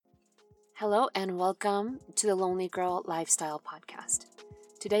Hello and welcome to the Lonely Girl Lifestyle Podcast.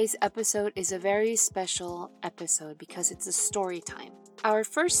 Today's episode is a very special episode because it's a story time. Our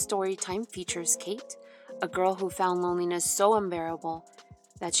first story time features Kate, a girl who found loneliness so unbearable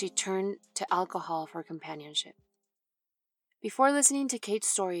that she turned to alcohol for companionship. Before listening to Kate's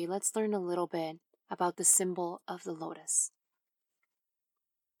story, let's learn a little bit about the symbol of the lotus.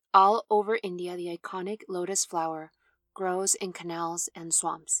 All over India, the iconic lotus flower grows in canals and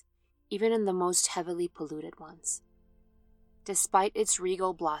swamps, even in the most heavily polluted ones. Despite its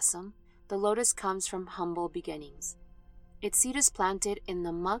regal blossom, the lotus comes from humble beginnings. Its seed is planted in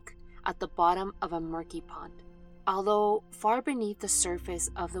the muck at the bottom of a murky pond. Although far beneath the surface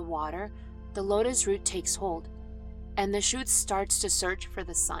of the water, the lotus root takes hold, and the shoot starts to search for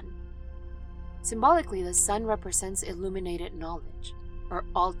the sun. Symbolically, the sun represents illuminated knowledge, or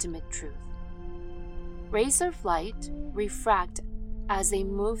ultimate truth. Rays of light refract as they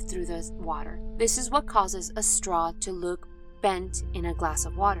move through the water. This is what causes a straw to look bent in a glass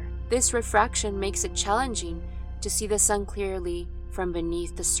of water. This refraction makes it challenging to see the sun clearly from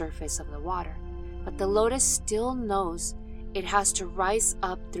beneath the surface of the water. But the lotus still knows it has to rise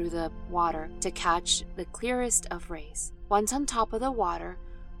up through the water to catch the clearest of rays. Once on top of the water,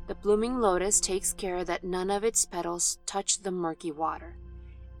 the blooming lotus takes care that none of its petals touch the murky water.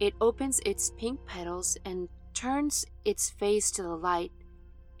 It opens its pink petals and turns its face to the light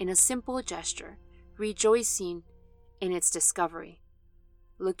in a simple gesture, rejoicing in its discovery.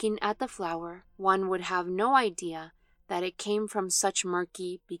 Looking at the flower, one would have no idea that it came from such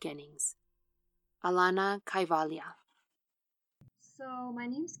murky beginnings. Alana Kaivalia. So my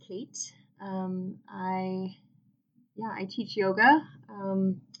name's Kate. I teach yoga.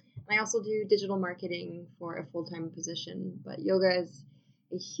 I also do digital marketing for a full-time position, but yoga is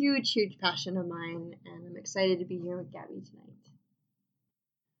a huge passion of mine, and I'm excited to be here with Gabby tonight.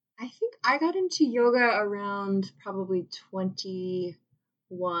 I think I got into yoga around probably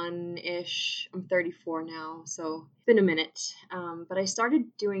 21-ish. I'm 34 now, so it's been a minute. But I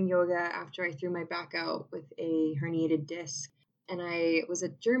started doing yoga after I threw my back out with a herniated disc, and I was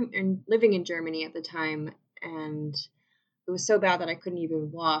living in Germany at the time, and it was so bad that I couldn't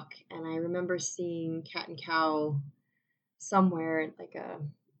even walk. And I remember seeing cat and cow somewhere, like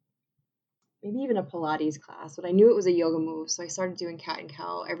maybe even a Pilates class, but I knew it was a yoga move. So I started doing cat and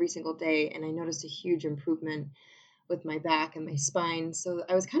cow every single day, and I noticed a huge improvement with my back and my spine. So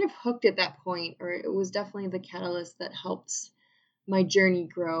I was kind of hooked at that point, or it was definitely the catalyst that helped my journey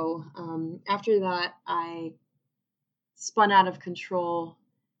grow. After that, I spun out of control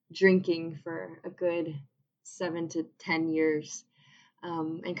drinking for a good 7 to 10 years.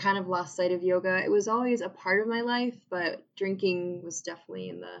 And kind of lost sight of yoga. It was always a part of my life, but drinking was definitely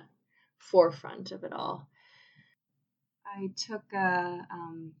in the forefront of it all. I took a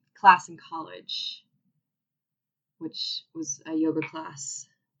class in college, which was a yoga class.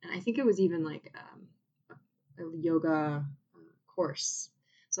 And I think it was even like a yoga course.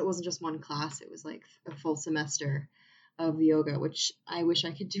 So it wasn't just one class. It was like a full semester of yoga, which I wish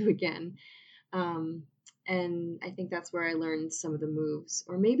I could do again. And I think that's where I learned some of the moves,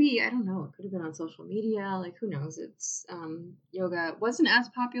 or maybe, I don't know, it could have been on social media, like who knows. It's yoga wasn't as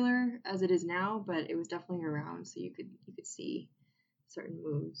popular as it is now, but it was definitely around, so you could see certain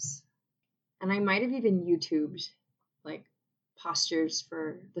moves. And I might have even YouTubed like postures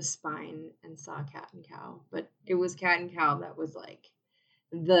for the spine and saw cat and cow, but it was cat and cow that was like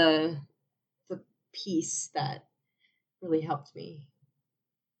the piece that really helped me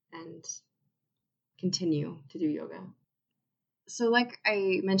and continue to do yoga. So like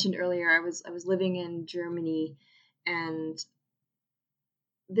I mentioned earlier, I was living in Germany, and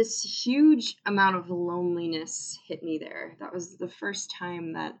this huge amount of loneliness hit me there. That was the first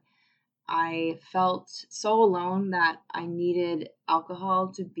time that I felt so alone that I needed alcohol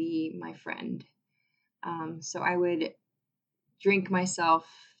to be my friend. So I would drink myself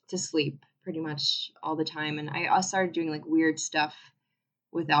to sleep pretty much all the time, and I started doing like weird stuff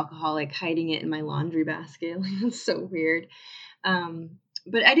with alcohol, like hiding it in my laundry basket. It was so weird.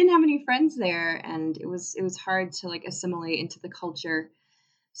 But I didn't have any friends there, and it was hard to like assimilate into the culture.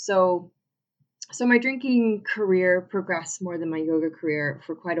 So my drinking career progressed more than my yoga career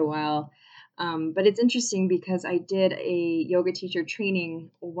for quite a while. But it's interesting because I did a yoga teacher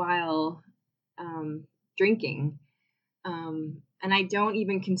training while drinking. And I don't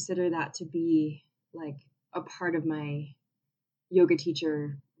even consider that to be like a part of my yoga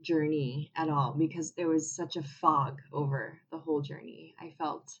teacher journey at all, because there was such a fog over the whole journey. I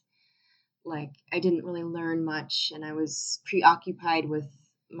felt like I didn't really learn much, and I was preoccupied with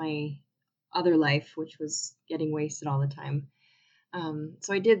my other life, which was getting wasted all the time.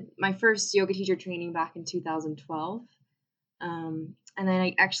 So I did my first yoga teacher training back in 2012. And then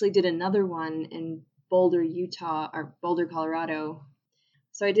I actually did another one in Boulder, Utah, or Boulder, Colorado.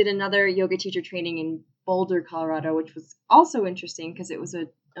 So I did another yoga teacher training in Boulder, Colorado, which was also interesting because it was a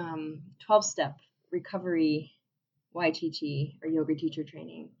 12-step recovery YTT or yoga teacher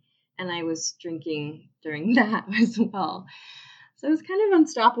training. And I was drinking during that as well. So it was kind of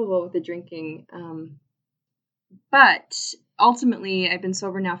unstoppable with the drinking. But ultimately, I've been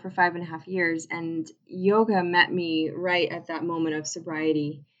sober now for 5.5 years, and yoga met me right at that moment of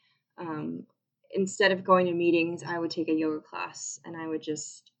sobriety. Instead of going to meetings, I would take a yoga class and I would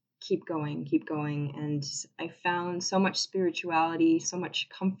just keep going. And I found so much spirituality, so much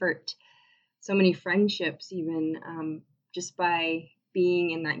comfort, so many friendships, even just by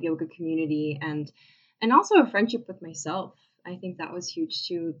being in that yoga community, and also a friendship with myself. I think that was huge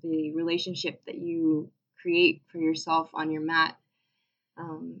too. The relationship that you create for yourself on your mat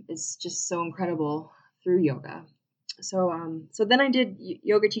is just so incredible through yoga. So then I did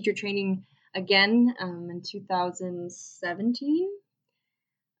yoga teacher training again in 2017.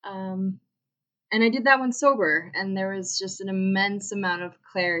 And I did that one sober, and there was just an immense amount of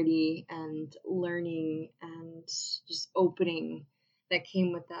clarity and learning and just opening that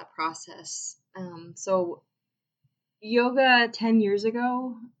came with that process. So yoga 10 years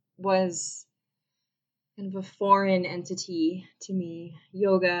ago was kind of a foreign entity to me.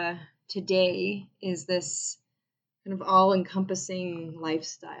 Yoga today is this kind of all-encompassing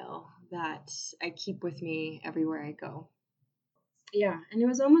lifestyle that I keep with me everywhere I go. Yeah, and it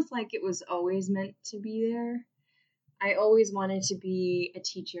was almost like it was always meant to be there. I always wanted to be a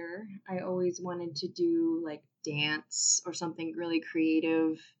teacher. I always wanted to do like dance or something really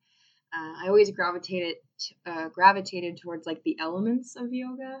creative. I always gravitated towards like the elements of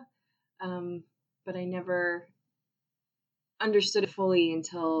yoga, but I never understood it fully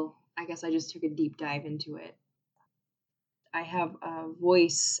until I guess I just took a deep dive into it. I have a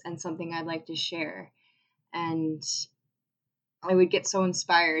voice and something I'd like to share, and I would get so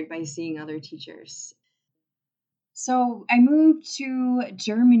inspired by seeing other teachers. So I moved to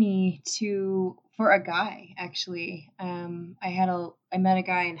Germany for a guy, actually. I met a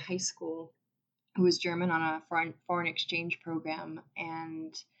guy in high school who was German on a foreign exchange program,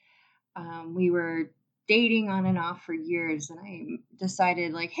 and we were dating on and off for years. And I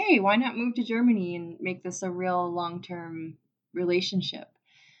decided, like, hey, why not move to Germany and make this a real long-term relationship?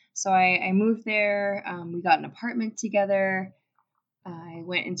 So I moved there. We got an apartment together. I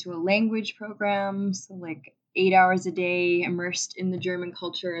went into a language program, so like 8 hours a day immersed in the German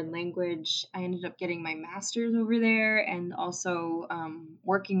culture and language. I ended up getting my master's over there and also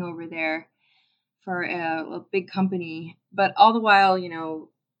working over there for a big company. But all the while,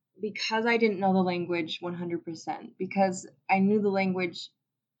 because I didn't know the language 100%, because I knew the language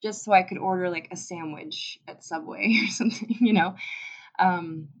just so I could order like a sandwich at Subway or something.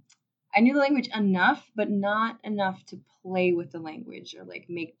 I knew the language enough, but not enough to play with the language or like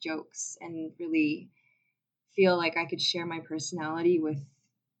make jokes and really feel like I could share my personality with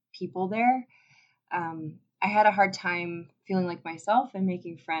people there. I had a hard time feeling like myself and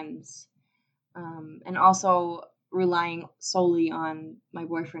making friends, and also relying solely on my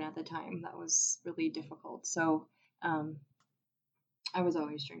boyfriend at the time. That was really difficult. So I was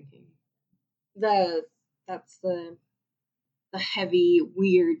always drinking. That's the heavy,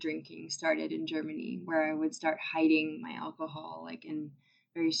 weird drinking started in Germany, where I would start hiding my alcohol, like in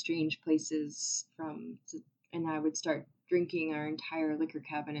very strange places and I would start drinking our entire liquor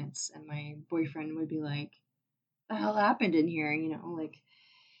cabinets, and my boyfriend would be like, "The hell happened in here?"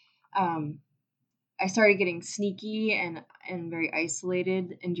 I started getting sneaky and very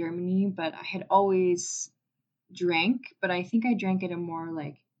isolated in Germany, but I had always drank, but I think I drank at a more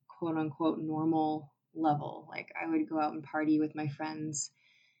like quote unquote normal level. Like I would go out and party with my friends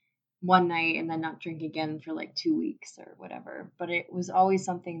one night and then not drink again for like 2 weeks or whatever. But it was always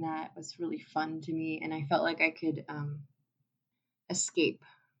something that was really fun to me, and I felt like I could escape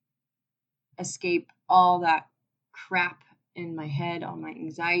all that crap in my head, all my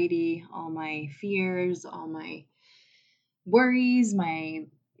anxiety, all my fears, all my worries, my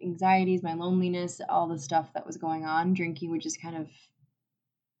anxieties, my loneliness, all the stuff that was going on. Drinking would just kind of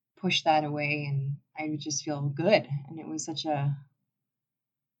push that away, and I would just feel good. And it was such a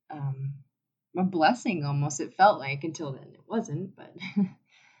blessing almost, it felt like, until then it wasn't, but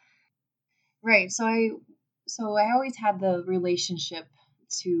right. So I always had the relationship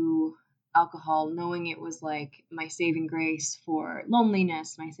to alcohol, knowing it was like my saving grace for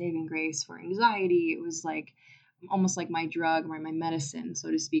loneliness, my saving grace for anxiety. It was like almost like my drug or my medicine, so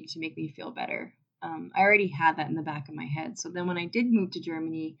to speak, to make me feel better. I already had that in the back of my head. So then when I did move to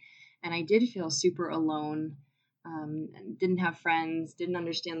Germany and I did feel super alone, and didn't have friends, didn't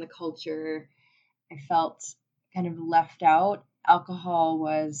understand the culture, I felt kind of left out. Alcohol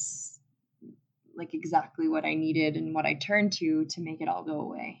was like exactly what I needed and what I turned to make it all go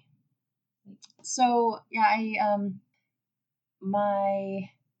away. So yeah, my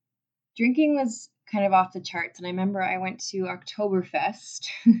drinking was kind of off the charts, and I remember I went to Oktoberfest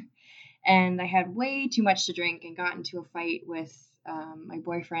and I had way too much to drink and got into a fight with my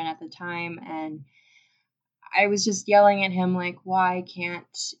boyfriend at the time, and I was just yelling at him like, why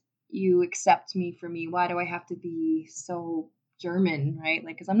can't you accept me for me? Why do I have to be so German, right?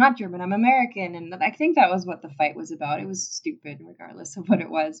 Like, because I'm not German, I'm American. And I think that was what the fight was about. It was stupid, regardless of what it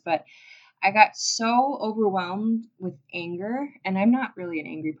was. But I got so overwhelmed with anger, and I'm not really an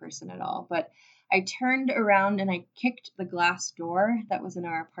angry person at all, but I turned around and I kicked the glass door that was in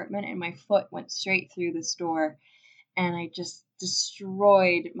our apartment, and my foot went straight through this door, and I just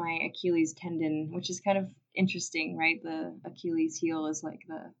destroyed my Achilles tendon, which is kind of interesting, right? The Achilles heel is like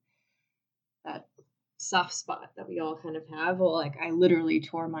that soft spot that we all kind of have. Well, like I literally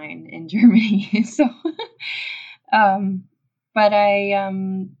tore mine in Germany. So but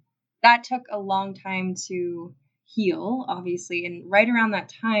that took a long time to heal, obviously. And right around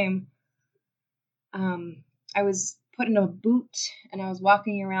that time, I was put in a boot and I was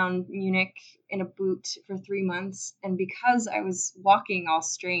walking around Munich in a boot for 3 months. And because I was walking all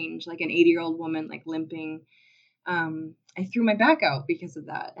strange, like an 80-year-old woman, like limping, I threw my back out because of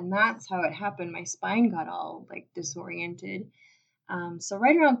that. And that's how it happened. My spine got all like disoriented. So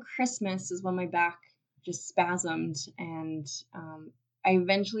right around Christmas is when my back just spasmed, and I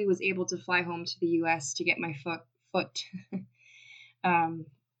eventually was able to fly home to the U.S. to get my foot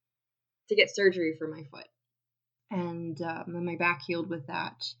to get surgery for my foot, and then my back healed with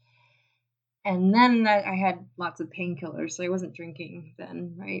that. And then I had lots of painkillers, so I wasn't drinking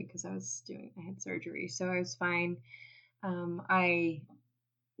then, right? Because I had surgery, so I was fine. I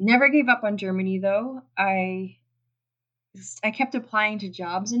never gave up on Germany, though. I kept applying to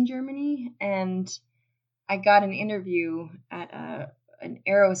jobs in Germany, and I got an interview at an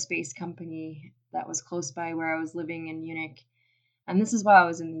aerospace company that was close by where I was living in Munich. And this is while I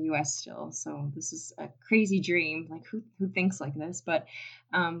was in the US still. So this is a crazy dream. Like, who thinks like this? But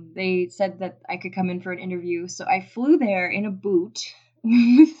they said that I could come in for an interview. So I flew there in a boot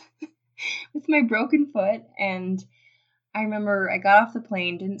with my broken foot. And I remember I got off the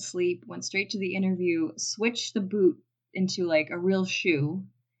plane, didn't sleep, went straight to the interview, switched the boot into like a real shoe,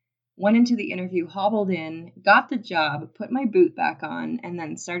 went into the interview, hobbled in, got the job, put my boot back on, and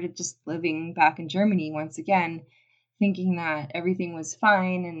then started just living back in Germany once again, thinking that everything was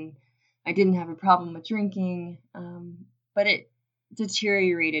fine and I didn't have a problem with drinking. But it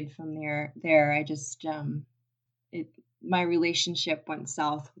deteriorated from there. I just, my relationship went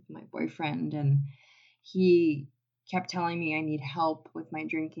south with my boyfriend, and he kept telling me I need help with my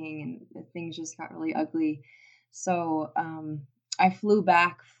drinking, and things just got really ugly. So I flew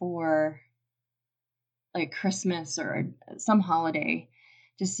back for like Christmas or some holiday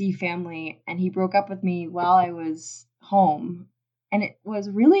to see family, and he broke up with me while I was home. And it was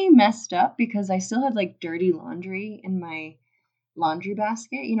really messed up because I still had like dirty laundry in my laundry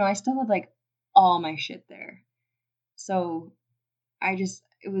basket. I still had like all my shit there. So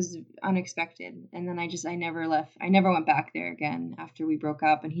it was unexpected. And then I never left. I never went back there again after we broke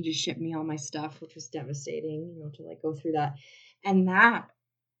up, and he just shipped me all my stuff, which was devastating, to like go through that. And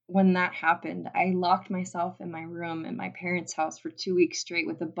when that happened, I locked myself in my room at my parents' house for 2 weeks straight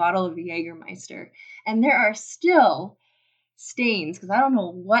with a bottle of Jägermeister. And there are still stains because I don't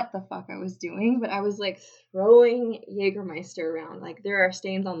know what the fuck I was doing, but I was like throwing Jägermeister around. Like there are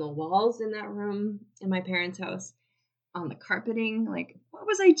stains on the walls in that room in my parents' house, on the carpeting. Like, what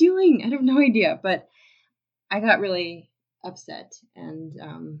was I doing? I have no idea. But I got really upset, and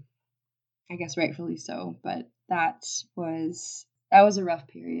I guess rightfully so. But that was a rough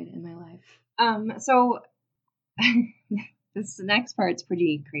period in my life. So this next part's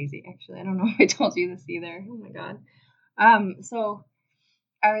pretty crazy, actually. I don't know if I told you this either. Oh my god. So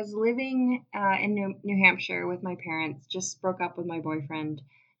I was living in New Hampshire with my parents. Just broke up with my boyfriend.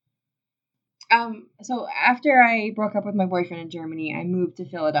 So after I broke up with my boyfriend in Germany, I moved to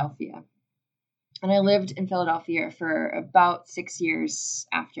Philadelphia. And I lived in Philadelphia for about 6 years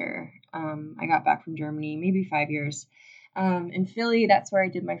after I got back from Germany, maybe 5 years. In Philly, that's where I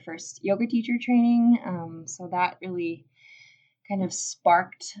did my first yoga teacher training. So that really kind of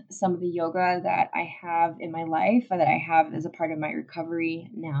sparked some of the yoga that I have in my life, that I have as a part of my recovery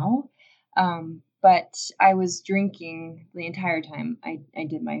now. But I was drinking the entire time I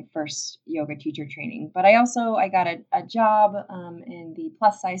did my first yoga teacher training. But I got a job in the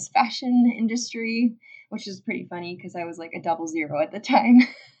plus size fashion industry, which is pretty funny because I was like a 00 at the time.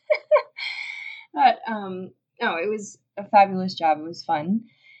 But no, it was a fabulous job. It was fun.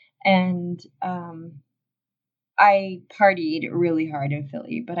 And I partied really hard in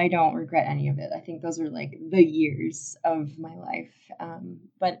Philly, but I don't regret any of it. I think those are like the years of my life.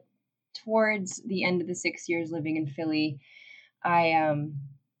 But towards the end of the 6 years living in Philly, I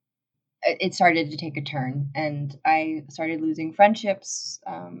it started to take a turn, and I started losing friendships,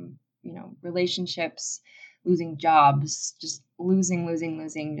 relationships, losing jobs, just losing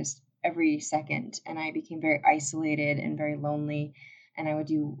just every second. And I became very isolated and very lonely, and I would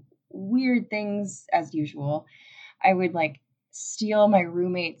do weird things as usual. I would like steal my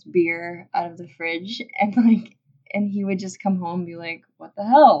roommate's beer out of the fridge and he would just come home and be like, "What the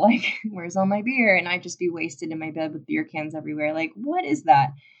hell? Like, where's all my beer?" And I'd just be wasted in my bed with beer cans everywhere. Like, what is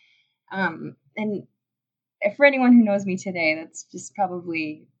that? And for anyone who knows me today, that's just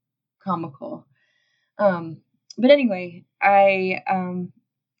probably comical. But anyway, I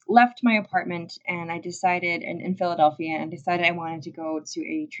left my apartment and I decided in Philadelphia and decided I wanted to go to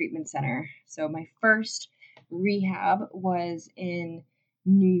a treatment center. So my first rehab was in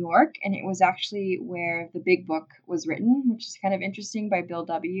New York, and it was actually where the Big Book was written, which is kind of interesting, by Bill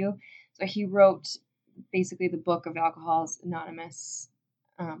W. So he wrote basically the book of Alcoholics Anonymous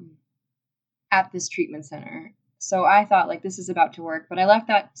at this treatment center. So I thought like this is about to work, but I left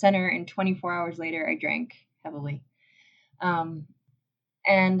that center and 24 hours later I drank heavily.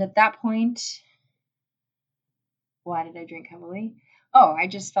 And at that point, why did I drink heavily? Oh, I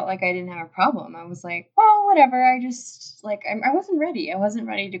just felt like I didn't have a problem. I was like, well, whatever. I just like I wasn't ready. I wasn't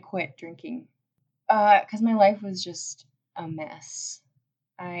ready to quit drinking because my life was just a mess.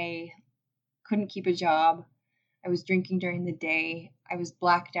 I couldn't keep a job. I was drinking during the day. I was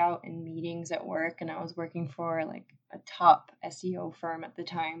blacked out in meetings at work, and I was working for like a top SEO firm at the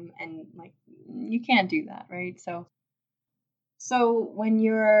time, and like you can't do that, right? So when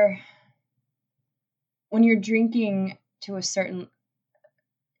you're drinking to a certain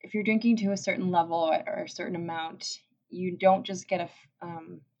if you're drinking to a certain level or a certain amount, you don't just get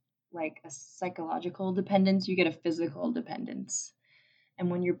like a psychological dependence, you get a physical dependence. And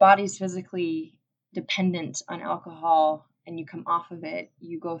when your body's physically dependent on alcohol and you come off of it,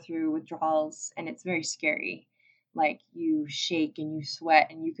 you go through withdrawals, and it's very scary. Like you shake and you sweat,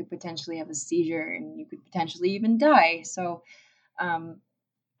 and you could potentially have a seizure, and you could potentially even die. So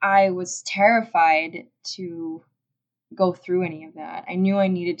I was terrified to go through any of that. I knew I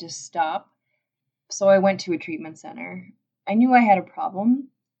needed to stop. So I went to a treatment center. I knew I had a problem,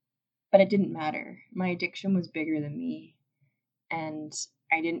 but it didn't matter. My addiction was bigger than me. And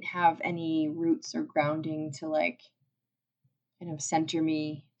I didn't have any roots or grounding to like kind of center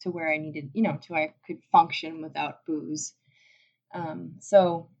me to where I needed, to where I could function without booze.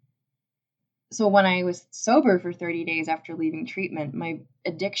 So when I was sober for 30 days after leaving treatment, my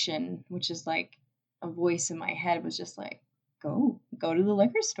addiction, which is like a voice in my head, was just like, go to the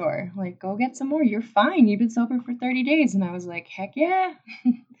liquor store, like go get some more. You're fine. You've been sober for 30 days. And I was like, heck yeah,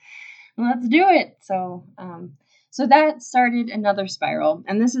 let's do it. So that started another spiral.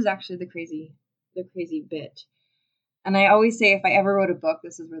 And this is actually the crazy bit. And I always say if I ever wrote a book,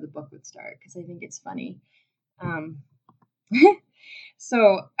 this is where the book would start because I think it's funny.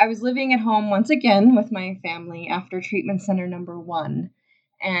 So I was living at home once again with my family after treatment center number 1.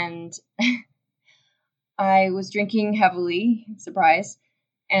 And I was drinking heavily, surprise.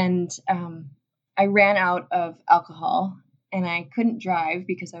 And I ran out of alcohol and I couldn't drive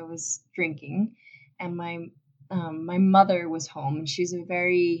because I was drinking. And my mother was home, and she's a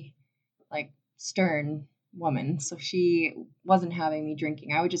very like stern woman. So she wasn't having me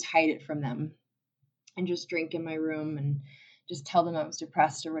drinking. I would just hide it from them and just drink in my room and just tell them I was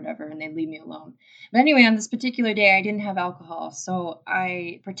depressed or whatever, and they'd leave me alone. But anyway, on this particular day, I didn't have alcohol, so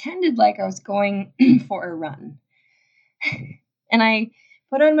I pretended like I was going for a run. And I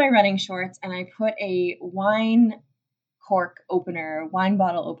put on my running shorts, and I put a wine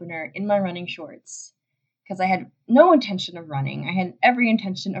bottle opener in my running shorts because I had no intention of running. I had every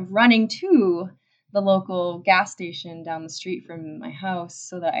intention of running to the local gas station down the street from my house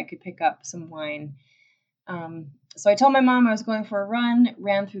so that I could pick up some wine. So I told my mom I was going for a run,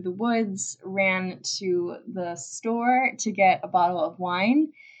 ran through the woods, ran to the store to get a bottle of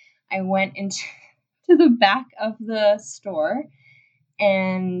wine. I went into the back of the store,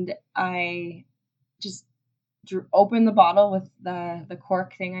 and I just opened the bottle with the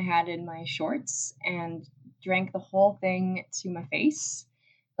cork thing I had in my shorts and drank the whole thing to my face,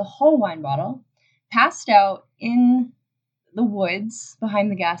 the whole wine bottle. passed out in the woods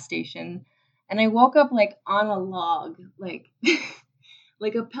behind the gas station, and I woke up like on a log, like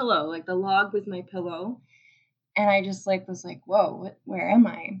like a pillow, like the log was my pillow, and I just like was like, whoa, where am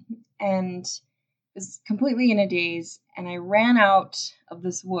I? And was completely in a daze, and I ran out of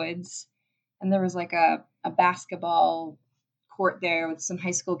this woods, and there was like a basketball court there with some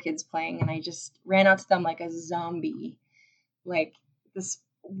high school kids playing, and I just ran out to them like a zombie, like this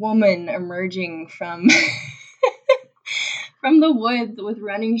woman emerging from from the woods with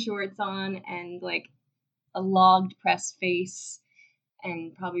running shorts on and like a logged pressed face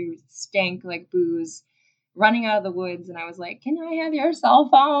and probably stank like booze, running out of the woods. And I was like, can I have your cell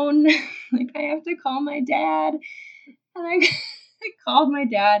phone? Like, I have to call my dad. And I called my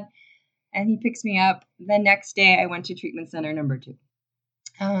dad, and he picks me up. The next day I went to treatment center number 2.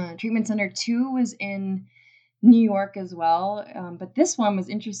 Treatment center 2 was in New York as well, but this one was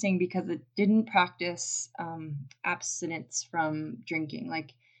interesting because it didn't practice abstinence from drinking.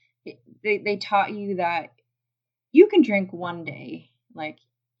 Like, they taught you that you can drink one day, like,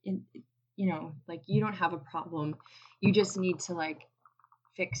 like you don't have a problem. You just need to like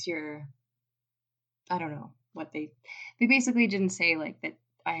fix your, I don't know what they basically didn't say like that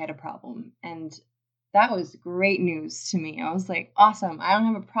I had a problem, and that was great news to me. I was like, awesome, I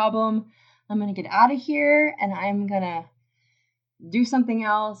don't have a problem. I'm going to get out of here and I'm going to do something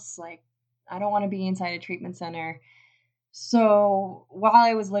else. Like, I don't want to be inside a treatment center. So while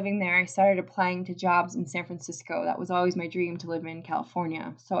I was living there, I started applying to jobs in San Francisco. That was always my dream, to live in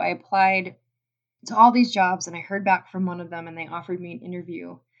California. So I applied to all these jobs, and I heard back from one of them, and they offered me an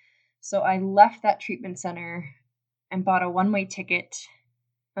interview. So I left that treatment center and bought a one-way ticket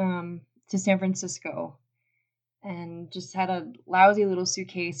to San Francisco, and just had a lousy little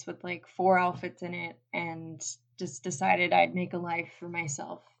suitcase with like 4 outfits in it, and just decided I'd make a life for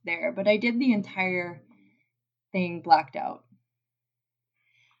myself there. But I did the entire thing blacked out.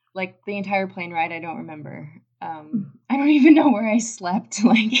 Like, the entire plane ride, I don't remember. I don't even know where I slept.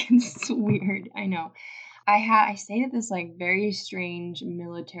 Like, it's weird. I know. I stayed at this like very strange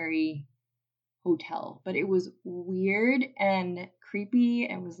military hotel, but it was weird and creepy.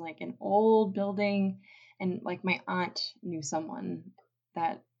 It was like an old building, and like my aunt knew someone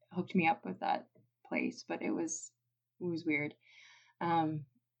that hooked me up with that place, but it was weird.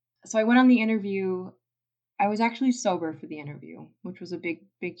 So I went on the interview. I was actually sober for the interview, which was a big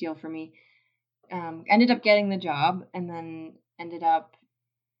deal for me. Ended up getting the job, and then ended up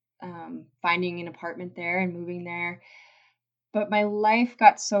finding an apartment there and moving there. But my life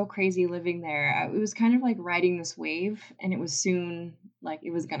got so crazy living there. It was kind of like riding this wave, and it was soon like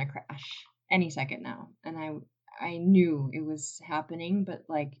it was going to crash any second now. And I knew it was happening, but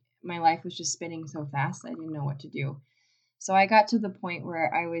like my life was just spinning so fast, I didn't know what to do. So I got to the point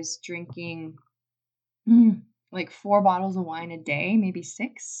where I was drinking like 4 bottles of wine a day, maybe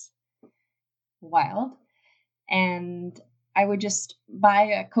 6. Wild. And I would just buy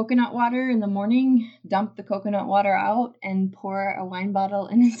a coconut water in the morning, dump the coconut water out, and pour a wine bottle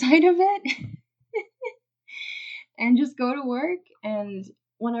inside of it, and just go to work. And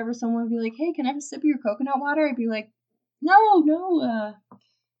whenever someone would be like, hey, can I have a sip of your coconut water? I'd be like, no,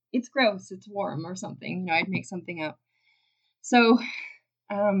 it's gross, it's warm, or something. I'd make something up. So,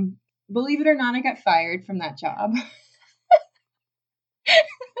 believe it or not, I got fired from that job.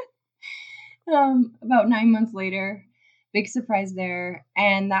 About 9 months later. Big surprise there.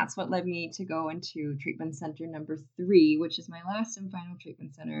 And that's what led me to go into treatment center number 3, which is my last and final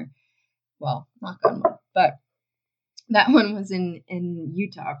treatment center. Well, knock on wood. But that one was in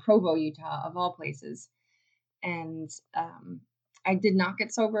Utah, Provo, Utah, of all places. And I did not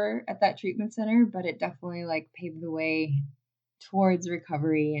get sober at that treatment center, but it definitely like paved the way towards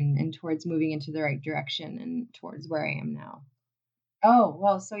recovery and towards moving into the right direction and towards where I am now. Oh,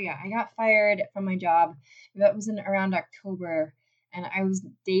 well, so yeah, I got fired from my job. That was in around October, and I was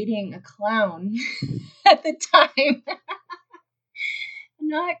dating a clown at the time. I'm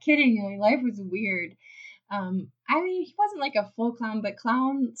not kidding. My life was weird. I mean, he wasn't like a full clown, but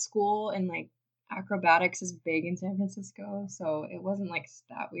clown school and like acrobatics is big in San Francisco, so it wasn't like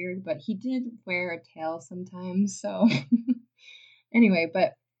that weird, but he did wear a tail sometimes. So anyway,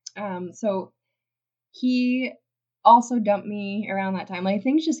 but so he also dumped me around that time. Like,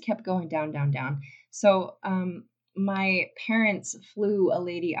 things just kept going down, down, down. So my parents flew a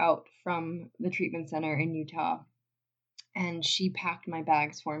lady out from the treatment center in Utah, and she packed my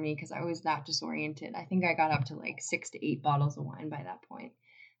bags for me because I was that disoriented. I think I got up to like 6 to 8 bottles of wine by that point.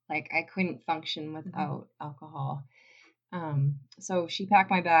 Like, I couldn't function without alcohol. So she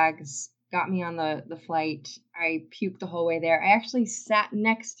packed my bags, got me on the flight. I puked the whole way there. I actually sat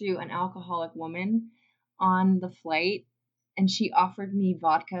next to an alcoholic woman on the flight, and she offered me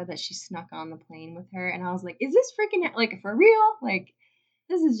vodka that she snuck on the plane with her. And I was like, is this freaking, like, for real? Like,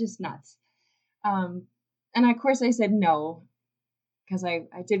 this is just nuts. And of course I said no, because I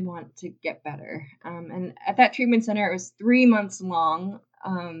did want to get better. And at that treatment center, it was 3 months long.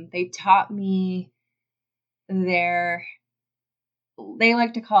 They taught me their, they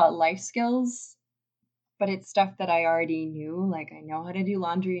like to call it life skills, but it's stuff that I already knew. Like, I know how to do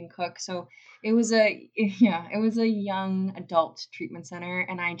laundry and cook. So it was a young adult treatment center,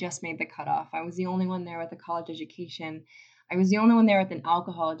 and I just made the cutoff. I was the only one there with a college education. I was the only one there with an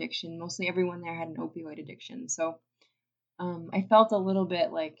alcohol addiction. Mostly everyone there had an opioid addiction. So I felt a little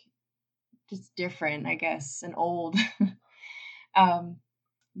bit like just different, I guess, and old.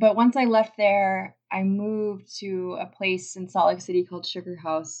 But once I left there, I moved to a place in Salt Lake City called Sugar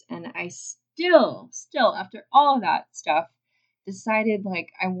House, and I still, after all of that stuff, decided like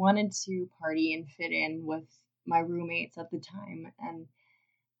I wanted to party and fit in with my roommates at the time. And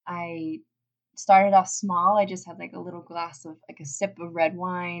I started off small. I just had like a little glass of like a sip of red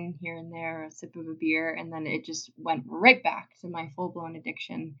wine here and there, a sip of a beer, and then it just went right back to my full-blown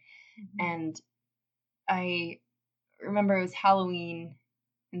addiction. And I remember it was Halloween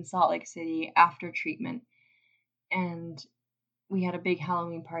in Salt Lake City after treatment, and we had a big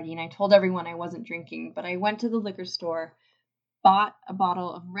Halloween party, and I told everyone I wasn't drinking, but I went to the liquor store, bought a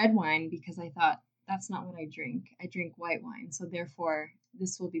bottle of red wine because I thought that's not what I drink. I drink white wine, so therefore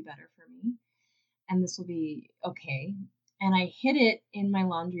this will be better for me and this will be okay. And I hid it in my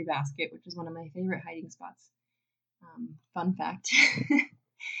laundry basket, which is one of my favorite hiding spots. Fun fact.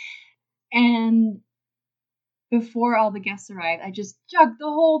 And before all the guests arrived, I just chugged the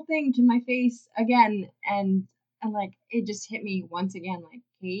whole thing to my face again. And like, it just hit me once again, like,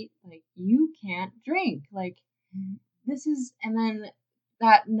 Kate, like, you can't drink. Like, this is, and then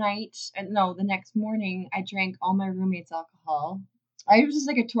that night, no, the next morning, I drank all my roommates' alcohol. I was just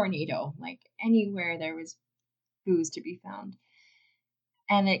like a tornado, like anywhere there was booze to be found.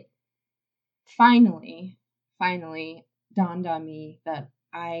 And it finally dawned on me that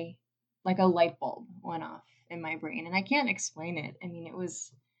like a light bulb went off in my brain, and I can't explain it. I mean, it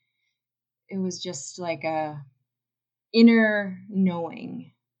was just like a inner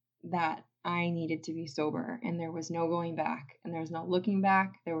knowing that I needed to be sober, and there was no going back, and there was no looking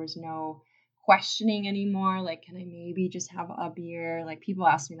back. There was no questioning anymore. Like, can I maybe just have a beer? Like, people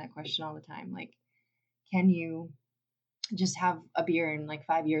ask me that question all the time. Like, can you just have a beer in like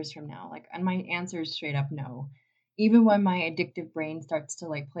 5 years from now? Like, and my answer is straight up no. Even when my addictive brain starts to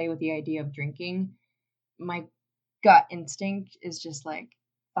like play with the idea of drinking, my gut instinct is just like,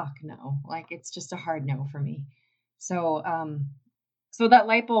 fuck no. Like, it's just a hard no for me. So so that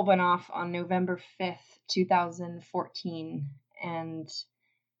light bulb went off on November 5th, 2014, and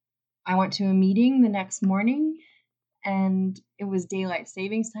I went to a meeting the next morning, and it was daylight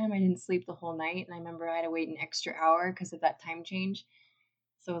savings time. I didn't sleep the whole night, and I remember I had to wait an extra hour because of that time change.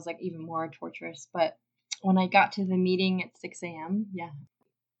 So it was like even more torturous. But when I got to the meeting at 6 a.m., yeah.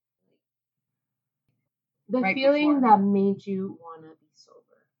 The Right feeling before. that made you want to be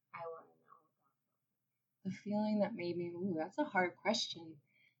sober. I want to know. The feeling that made me, that's a hard question.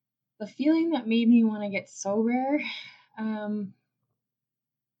 The feeling that made me want to get sober,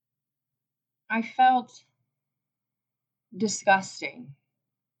 I felt disgusting.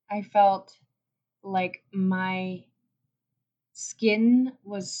 I felt like my skin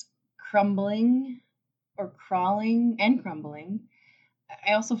was crumbling or crawling and crumbling.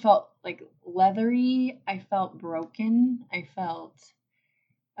 I also felt like leathery. I felt broken. I felt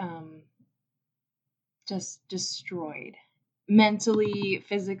just destroyed mentally,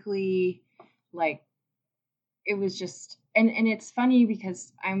 physically. Like, it was just, and it's funny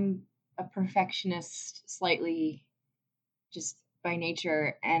because I'm a perfectionist slightly, just by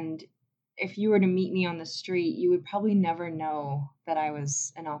nature, and if you were to meet me on the street, you would probably never know that I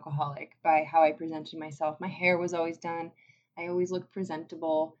was an alcoholic by how I presented myself. My hair was always done. I always looked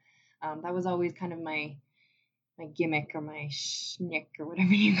presentable. That was always kind of my gimmick, or my schnick, or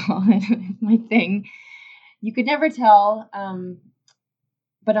whatever you call it, my thing. You could never tell.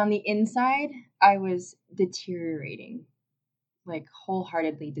 But on the inside, I was deteriorating, like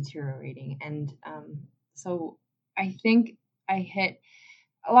wholeheartedly deteriorating. And so I think I hit,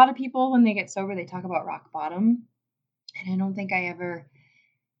 a lot of people when they get sober, they talk about rock bottom. And I don't think I ever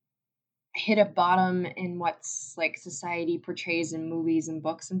hit a bottom in what's like society portrays in movies and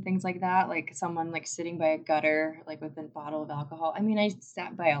books and things like that. Like someone like sitting by a gutter, like with a bottle of alcohol. I mean, I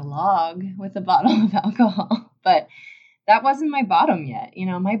sat by a log with a bottle of alcohol, but that wasn't my bottom yet.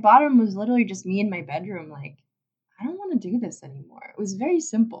 My bottom was literally just me in my bedroom, like, I don't want to do this anymore. It was very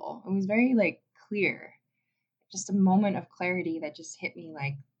simple. It was very like clear. Just a moment of clarity that just hit me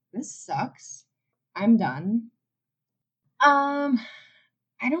like, this sucks. I'm done.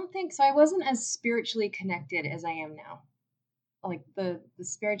 I don't think so. I wasn't as spiritually connected as I am now. Like the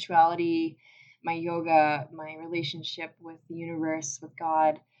spirituality, my yoga, my relationship with the universe, with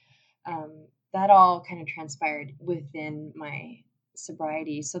God, that all kind of transpired within my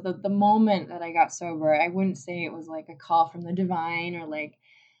sobriety. So the moment that I got sober, I wouldn't say it was like a call from the divine or like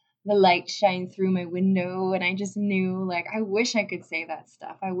the light shined through my window and I just knew, like, I wish I could say that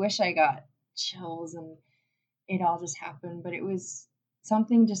stuff. I wish I got chills and it all just happened, but it was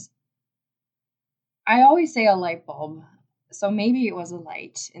something just, I always say a light bulb. So maybe it was a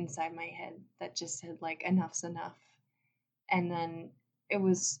light inside my head that just said, like, enough's enough. And then it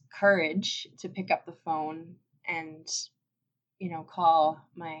was courage to pick up the phone and, call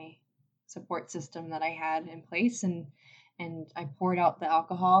my support system that I had in place, and I poured out the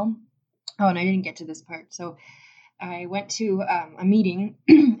alcohol. Oh, and I didn't get to this part. So I went to a meeting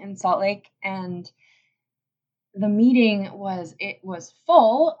in Salt Lake, and the meeting was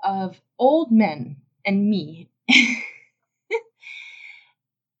full of old men and me.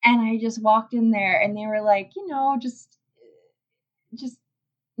 And I just walked in there and they were like, just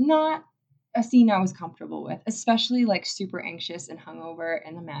not a scene I was comfortable with, especially like super anxious and hungover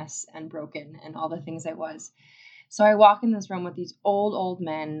and a mess and broken and all the things I was. So I walk in this room with these old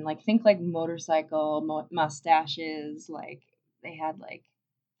men, like, think like motorcycle mustaches, like they had like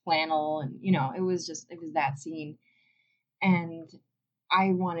flannel, and it was that scene. And I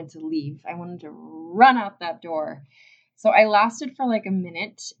wanted to leave. I wanted to run out that door. So I lasted for like a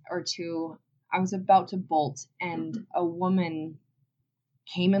minute or two. I was about to bolt, and a woman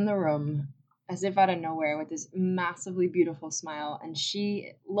came in the room as if out of nowhere with this massively beautiful smile, and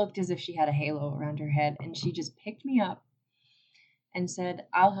she looked as if she had a halo around her head, and she just picked me up and said,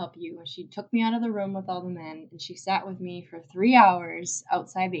 "I'll help you." And she took me out of the room with all the men, and she sat with me for 3 hours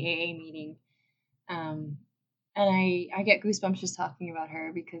outside the AA meeting. And I get goosebumps just talking about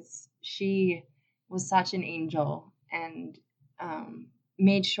her because she was such an angel, and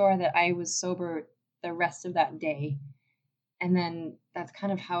made sure that I was sober the rest of that day. And then that's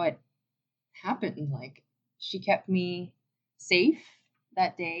kind of how it happened. Like, she kept me safe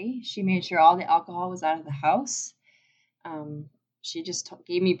that day. She made sure all the alcohol was out of the house. She just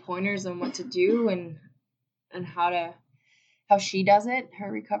gave me pointers on what to do, and how she does it,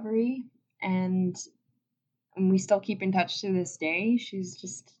 her recovery. And we still keep in touch to this day. She's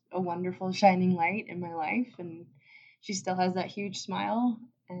just a wonderful shining light in my life, and she still has that huge smile.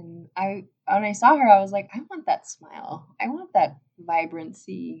 And when I saw her, I was like, I want that smile. I want that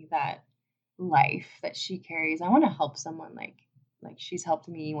vibrancy, that life that she carries. I want to help someone like she's helped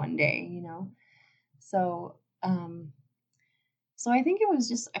me one day. So, so I think it was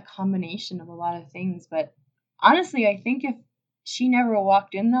just a combination of a lot of things. But honestly, I think if she never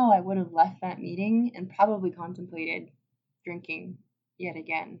walked in, though, I would have left that meeting and probably contemplated drinking yet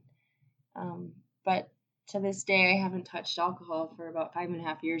again. But to this day, I haven't touched alcohol for about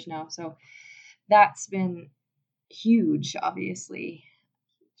 5.5 years now. So that's been huge, obviously.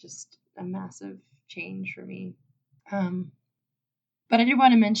 Just a massive change for me. But I did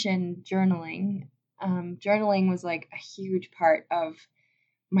want to mention journaling. Journaling was like a huge part of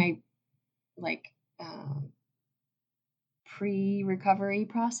my like pre-recovery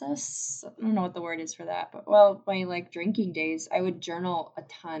process. I don't know what the word is for that, but my like drinking days, I would journal a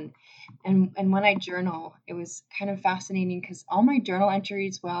ton. And when I journal, it was kind of fascinating because all my journal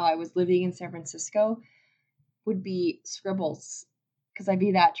entries while I was living in San Francisco would be scribbles, because I'd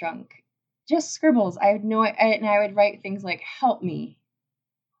be that drunk. Just scribbles. And I would write things like "help me,"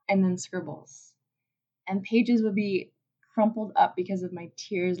 and then scribbles, and pages would be crumpled up because of my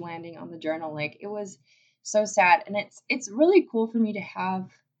tears landing on the journal. Like, it was so sad. And it's really cool for me to have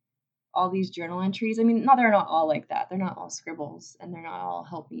all these journal entries. I mean, they're not all like that. They're not all scribbles and they're not all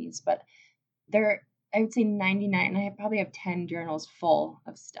help me's, but I would say 99. I probably have 10 journals full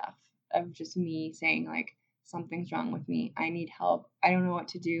of stuff of just me saying, like, something's wrong with me. I need help. I don't know what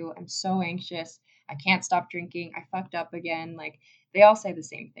to do. I'm so anxious. I can't stop drinking. I fucked up again. Like, they all say the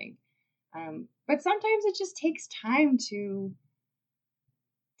same thing. But sometimes it just takes time to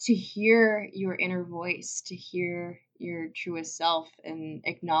hear your inner voice, to hear your truest self, and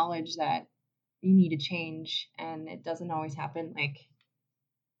acknowledge that you need to change. And it doesn't always happen like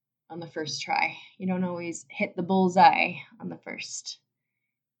on the first try. You don't always hit the bullseye on the first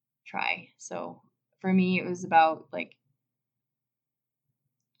try. So for me, it was about like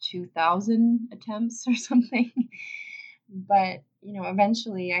 2,000 attempts or something. But,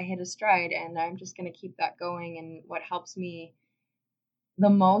 eventually I hit a stride, and I'm just going to keep that going. And what helps me the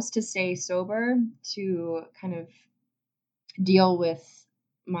most to stay sober, to kind of deal with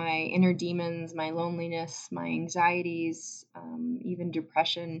my inner demons, my loneliness, my anxieties, even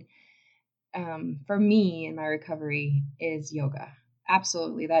depression, for me in my recovery is yoga.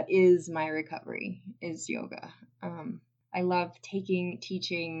 Absolutely, that is my recovery, is yoga. I love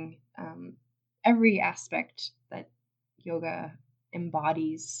teaching every aspect that yoga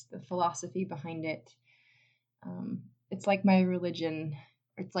embodies, the philosophy behind it. It's like my religion.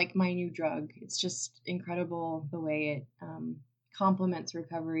 It's like my new drug. It's just incredible the way it complements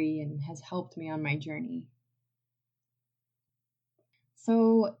recovery and has helped me on my journey.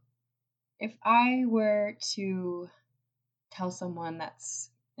 So, if I were to tell someone that's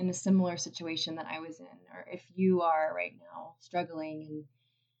in a similar situation that I was in, or if you are right now struggling and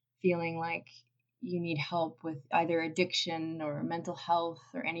feeling like you need help with either addiction or mental health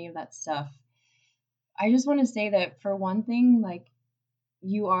or any of that stuff, I just want to say that for one thing, like,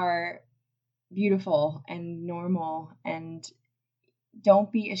 you are beautiful and normal, and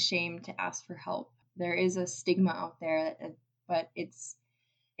don't be ashamed to ask for help. There is a stigma out there, but it's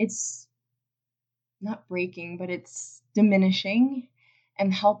not breaking, but it's diminishing,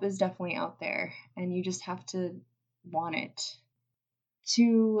 and help is definitely out there, and you just have to want it.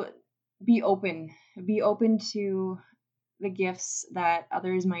 To be open to the gifts that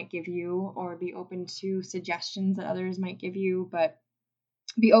others might give you, or be open to suggestions that others might give you, but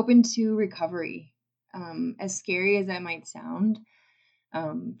be open to recovery. As scary as that might sound,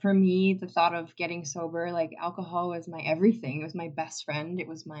 for me, the thought of getting sober, like, alcohol was my everything. It was my best friend. It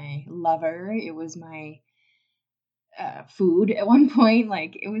was my lover. It was my food at one point.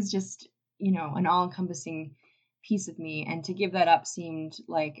 Like, it was just, an all-encompassing piece of me. And to give that up seemed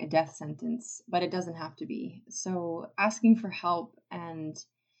like a death sentence, but it doesn't have to be. So asking for help, and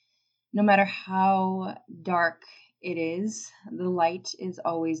no matter how dark it is, the light is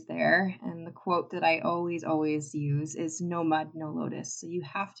always there. And the quote that I always use is "no mud, no lotus." So you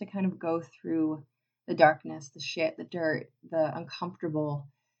have to kind of go through the darkness, the shit, the dirt, the uncomfortable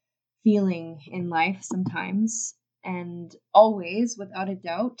feeling in life sometimes. And always, without a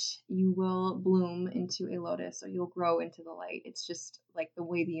doubt, you will bloom into a lotus, or you'll grow into the light. It's just like the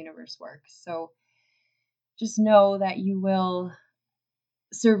way the universe works. So just know that you will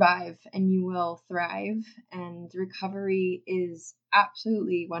survive and you will thrive, and recovery is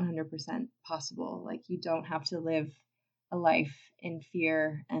absolutely 100% possible. Like, you don't have to live a life in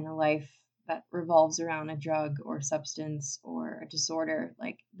fear, and a life that revolves around a drug or substance or a disorder.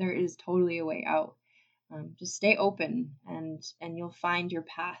 Like, there is totally a way out. Just stay open, and you'll find your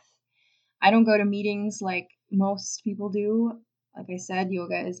path. I don't go to meetings like most people do. Like I said,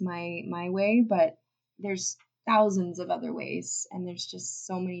 yoga is my way, but there's thousands of other ways, and there's just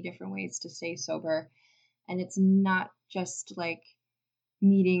so many different ways to stay sober. And it's not just like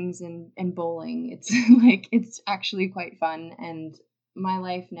meetings and bowling. It's like, it's actually quite fun, and my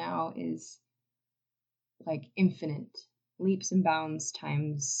life now is like infinite, leaps and bounds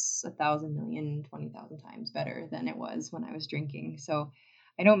times 1,000,000,000, 20,000 times better than it was when I was drinking. So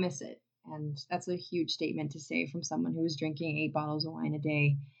I don't miss it. And that's a huge statement to say from someone who was drinking 8 bottles of wine a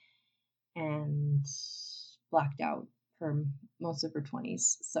day and blacked out for most of her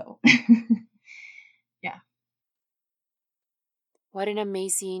 20s. So, yeah. What an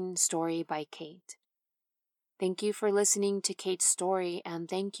amazing story by Kate. Thank you for listening to Kate's story, and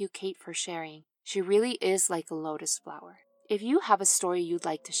thank you, Kate, for sharing. She really is like a lotus flower. If you have a story you'd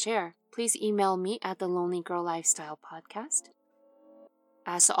like to share, please email me at the Lonely Girl Lifestyle Podcast.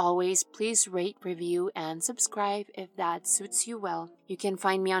 As always, please rate, review, and subscribe if that suits you well. You can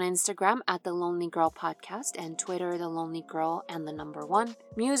find me on Instagram at The Lonely Girl Podcast, and Twitter, The Lonely Girl and the number 1.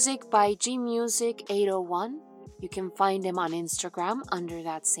 Music by gmusic801. You can find him on Instagram under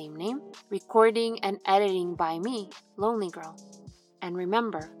that same name. Recording and editing by me, Lonely Girl. And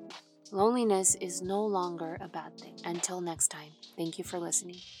remember, loneliness is no longer a bad thing. Until next time, thank you for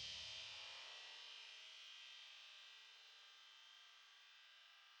listening.